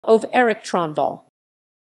Ove-Erik Tronvoll.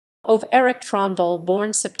 Ove-Erik Tronvoll,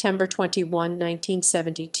 born September 21,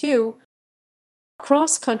 1972.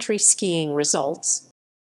 Cross-country skiing results.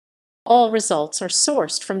 All results are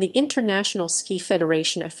sourced from the International Ski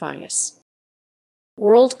Federation FIS.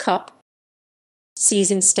 World Cup.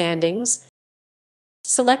 Season standings.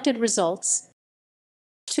 Selected results.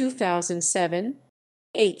 2007.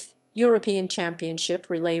 8th European Championship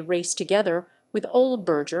relay race together with Ola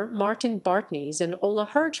Berger, Martin Bartnes and Ola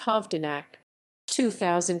Herjhovdenak.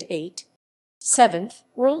 2008. 7th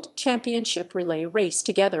World Championship relay race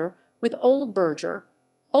together with Ola Berger,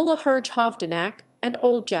 Ola Herjhovdenak and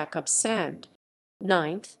Ole Jacob Sand.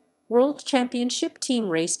 9th World Championship team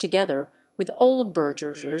race together with Ola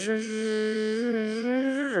Berger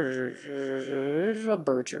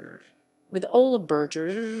with Ola Berger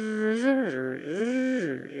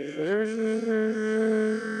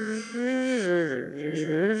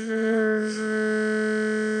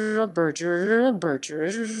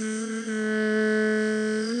Berger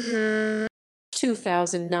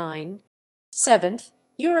 2009. 7th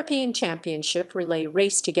European Championship relay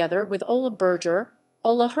race together with Ola Berger,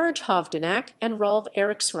 Ola Herjhovdenak and Rolv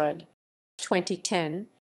Eriksrud. 2010.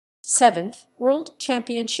 7th World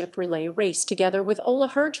Championship relay race together with Ola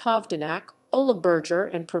Herjhovdenak, Ola Berger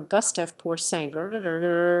and Gustav Porsanger.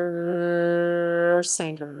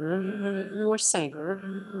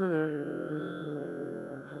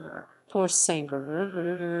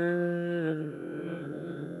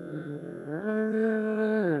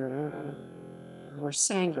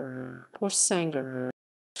 Porsanger.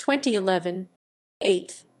 2011.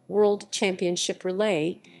 8th World Championship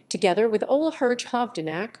relay together with Ola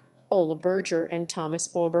Herjhovdenak, Ola Berger and Thomas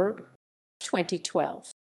Boberg.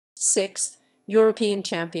 2012. 6th European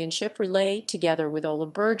Championship relay together with Ola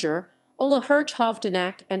Berger, Ola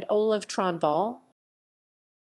Herjhovdenak and Ove-Erik Tronvoll.